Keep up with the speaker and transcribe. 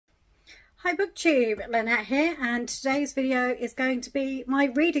Hi BookTube, Lynette here, and today's video is going to be my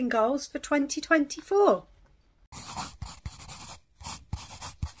reading goals for 2024.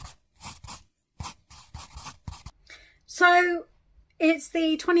 So it's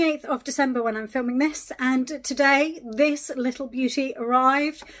the 28th of December when I'm filming this, and today this little beauty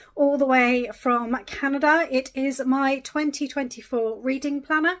arrived all the way from Canada. It is my 2024 reading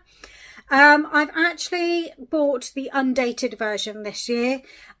planner. I've actually bought the undated version this year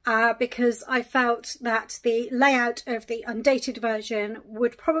because I felt that the layout of the undated version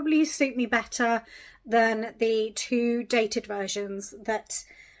would probably suit me better than the two dated versions that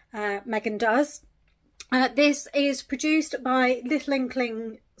Megan does. This is produced by Little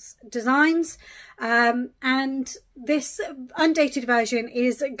Inklings Designs, and this undated version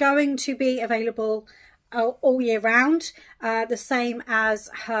is going to be available all year round, the same as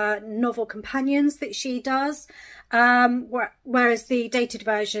her novel companions that she does, whereas the dated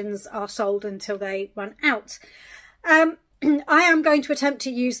versions are sold until they run out. I am going to attempt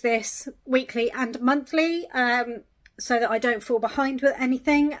to use this weekly and monthly so that I don't fall behind with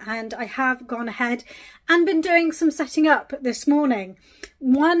anything, and I have gone ahead and been doing some setting up this morning.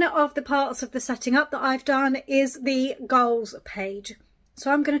 One of the parts of the setting up that I've done is the goals page. So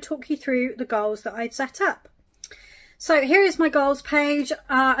I'm going to talk you through the goals that I've set up. So here is my goals page.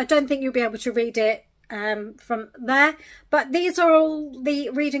 I don't think you'll be able to read it from there, but these are all the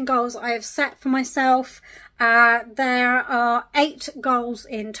reading goals I have set for myself. There are 8 goals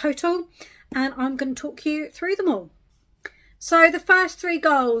in total, and I'm going to talk you through them all. So the first 3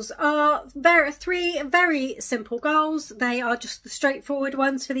 goals are three very simple goals. They are just the straightforward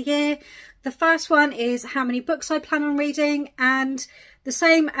ones for the year. The first one is how many books I plan on reading, and the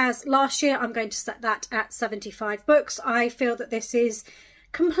same as last year, I'm going to set that at 75 books. I feel that this is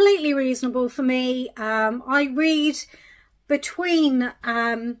completely reasonable for me. I read between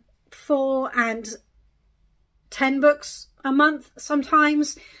 4 and 10 books a month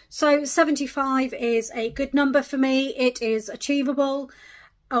sometimes, so 75 is a good number for me. It is achievable,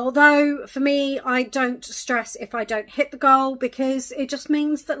 although for me I don't stress if I don't hit the goal, because it just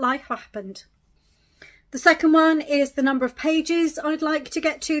means that life happened. The second one is the number of pages I'd like to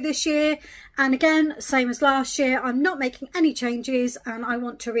get to this year, and again, same as last year, I'm not making any changes and I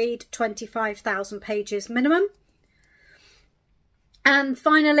want to read 25,000 pages minimum. And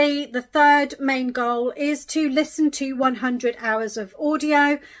finally, the third main goal is to listen to 100 hours of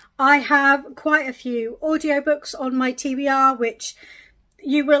audio. I have quite a few audiobooks on my TBR, which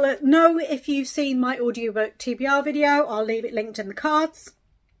you will know if you've seen my audiobook TBR video. I'll leave it linked in the cards.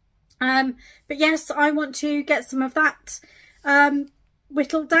 But yes, I want to get some of that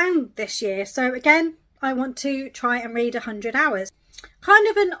whittled down this year. So again, I want to try and read 100 hours. Kind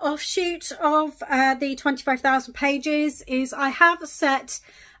of an offshoot of the 25,000 pages is I have set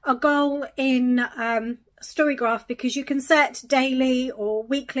a goal in Storygraph, because you can set daily or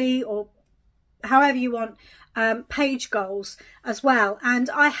weekly or however you want page goals as well.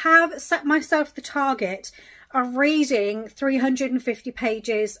 And I have set myself the target of reading 350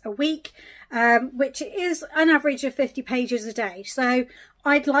 pages a week, which is an average of 50 pages a day. So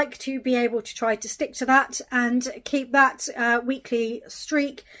I'd like to be able to try to stick to that and keep that weekly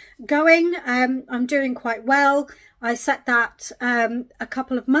streak going. I'm doing quite well. I set that a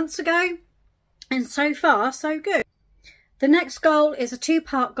couple of months ago, and so far so good. The next goal is a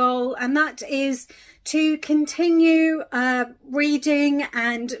 2-part goal, and that is to continue reading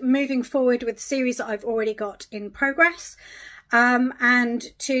and moving forward with the series that I've already got in progress, and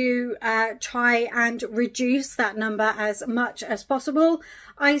to try and reduce that number as much as possible.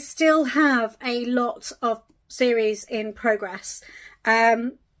 I still have a lot of series in progress,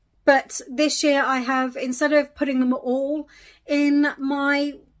 but this year I have, instead of putting them all in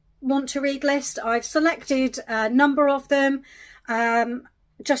my want to read list, I've selected a number of them,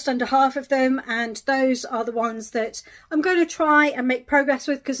 just under half of them, and those are the ones that I'm going to try and make progress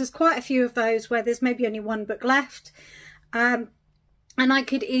with, because there's quite a few of those where there's maybe only 1 book left, and I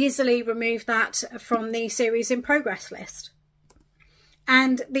could easily remove that from the series in progress list.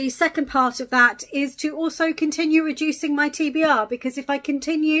 And the second part of that is to also continue reducing my TBR, because if I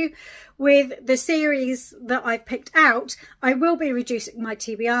continue with the series that I've picked out, I will be reducing my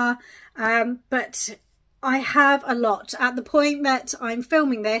TBR, but I have a lot. At the point that I'm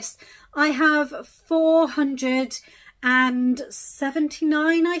filming this, I have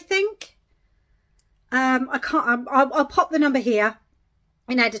 479, I think. I'll pop the number here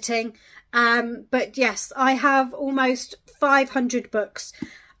in editing, but yes, I have almost 500 books,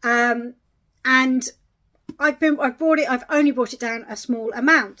 and I've only brought it down a small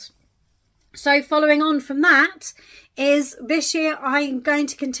amount. So following on from that is this year I'm going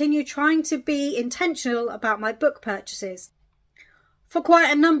to continue trying to be intentional about my book purchases. For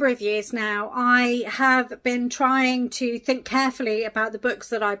quite a number of years now, I have been trying to think carefully about the books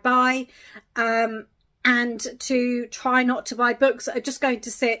that I buy, and to try not to buy books that are just going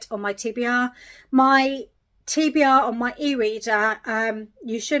to sit on my TBR. My TBR on my e-reader,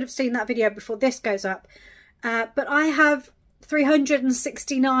 you should have seen that video before this goes up, but I have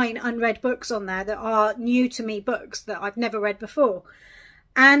 369 unread books on there that are new to me books that I've never read before.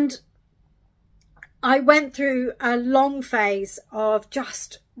 And I went through a long phase of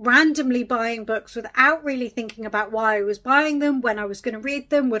just randomly buying books without really thinking about why I was buying them, when I was going to read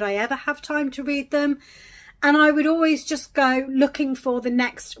them, would I ever have time to read them? And I would always just go looking for the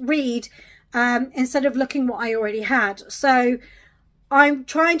next read, instead of looking what I already had. So I'm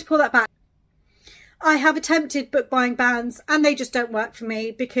trying to pull that back. I have attempted book buying bans and they just don't work for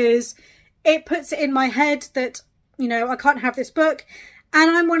me, because it puts it in my head that, you know, I can't have this book. And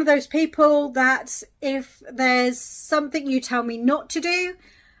I'm one of those people that if there's something you tell me not to do,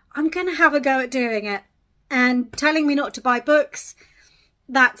 I'm going to have a go at doing it. And telling me not to buy books,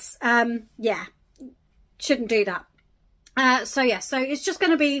 that's, yeah, shouldn't do that. So it's just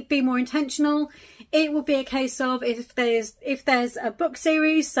going to be more intentional. It will be a case of if there's a book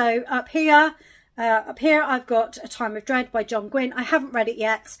series. So up here I've got A Time of Dread by John Gwynne. I haven't read it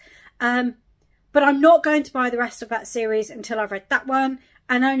yet. But I'm not going to buy the rest of that series until I've read that one.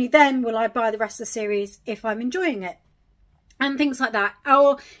 And only then will I buy the rest of the series if I'm enjoying it. And things like that.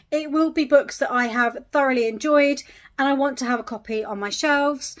 Or it will be books that I have thoroughly enjoyed and I want to have a copy on my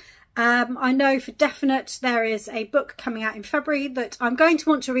shelves. I know for definite there is a book coming out in February that I'm going to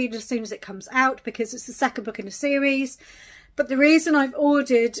want to read as soon as it comes out, because it's the second book in a series. But the reason I've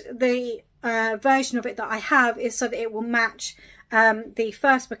ordered the version of it that I have is so that it will match the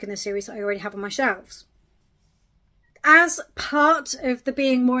first book in the series that I already have on my shelves. As part of the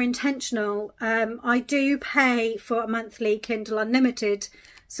being more intentional, I do pay for a monthly Kindle Unlimited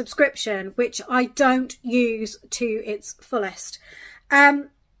subscription, which I don't use to its fullest.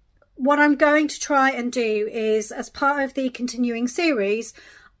 What I'm going to try and do is, as part of the continuing series,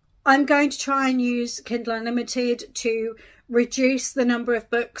 I'm going to try and use Kindle Unlimited to reduce the number of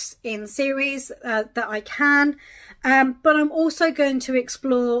books in series that I can. But I'm also going to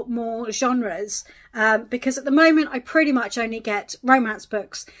explore more genres, because at the moment I pretty much only get romance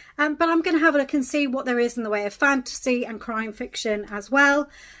books. But I'm going to have a look and see what there is in the way of fantasy and crime fiction as well.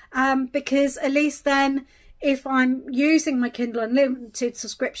 Because at least then, if I'm using my Kindle Unlimited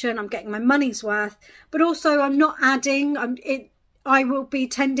subscription, I'm getting my money's worth. But also I'm not adding, I will be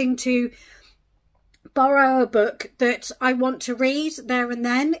tending to borrow a book that I want to read there and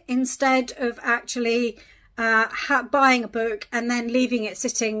then, instead of actually buying a book and then leaving it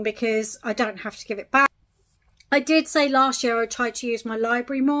sitting because I don't have to give it back. I did say last year I tried to use my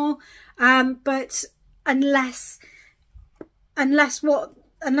library more, but unless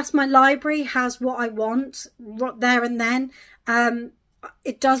my library has what I want there and then,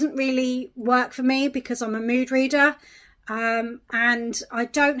 it doesn't really work for me, because I'm a mood reader, and I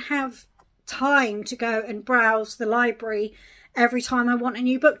don't have time to go and browse the library every time I want a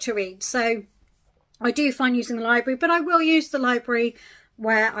new book to read. So I do find using the library, but I will use the library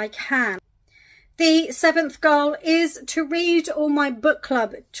where I can. The 7th goal is to read all my book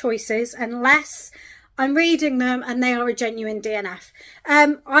club choices unless I'm reading them and they are a genuine DNF.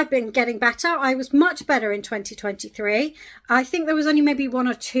 I've been getting better. I was much better in 2023. I think there was only maybe 1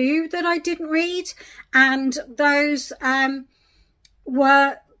 or 2 that I didn't read, and those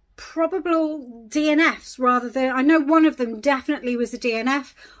were probable DNFs rather than, I know one of them definitely was a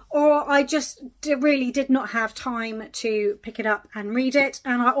DNF, or I just really did not have time to pick it up and read it,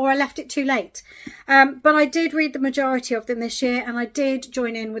 or I left it too late. But I did read the majority of them this year, and I did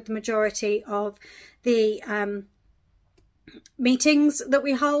join in with the majority of the meetings that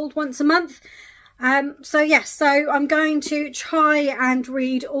we hold once a month. So yes, so I'm going to try and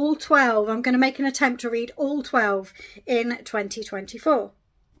read all 12. I'm going to make an attempt to read all 12 in 2024.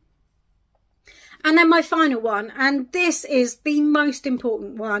 And then my final one, and this is the most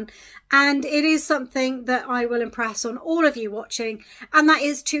important one, and it is something that I will impress on all of you watching, and that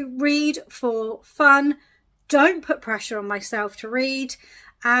is to read for fun. Don't put pressure on myself to read,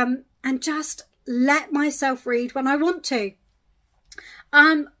 and just let myself read when I want to.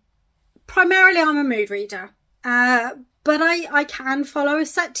 Primarily I'm a mood reader, but I can follow a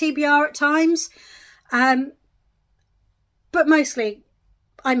set TBR at times, but mostly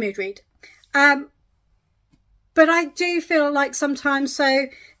I mood read. But I do feel like sometimes, so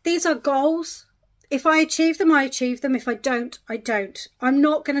these are goals. If I achieve them, I achieve them. If I don't, I don't. I'm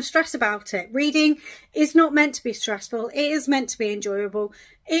not going to stress about it. Reading is not meant to be stressful. It is meant to be enjoyable.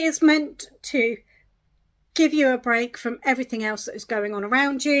 It is meant to give you a break from everything else that is going on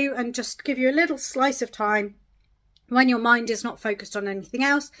around you and just give you a little slice of time when your mind is not focused on anything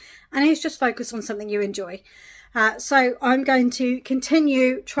else and it's just focused on something you enjoy. So I'm going to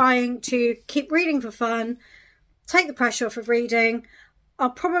continue trying to keep reading for fun, take the pressure off of reading. I'll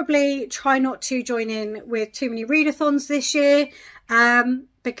probably try not to join in with too many readathons this year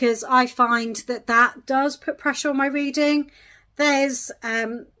because I find that that does put pressure on my reading. There's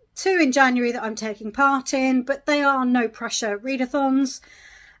 2 in January that I'm taking part in, but they are no pressure readathons.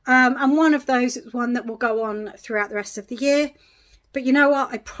 And one of those is one that will go on throughout the rest of the year. But you know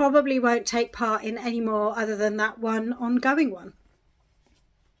what? I probably won't take part in any more other than that one ongoing one.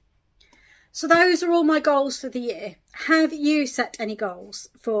 So those are all my goals for the year. Have you set any goals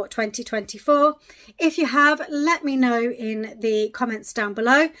for 2024? If you have, let me know in the comments down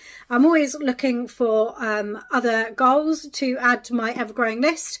below. I'm always looking for other goals to add to my ever-growing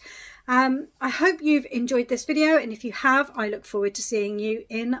list. I hope you've enjoyed this video, and if you have, I look forward to seeing you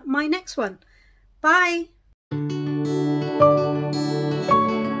in my next one. Bye!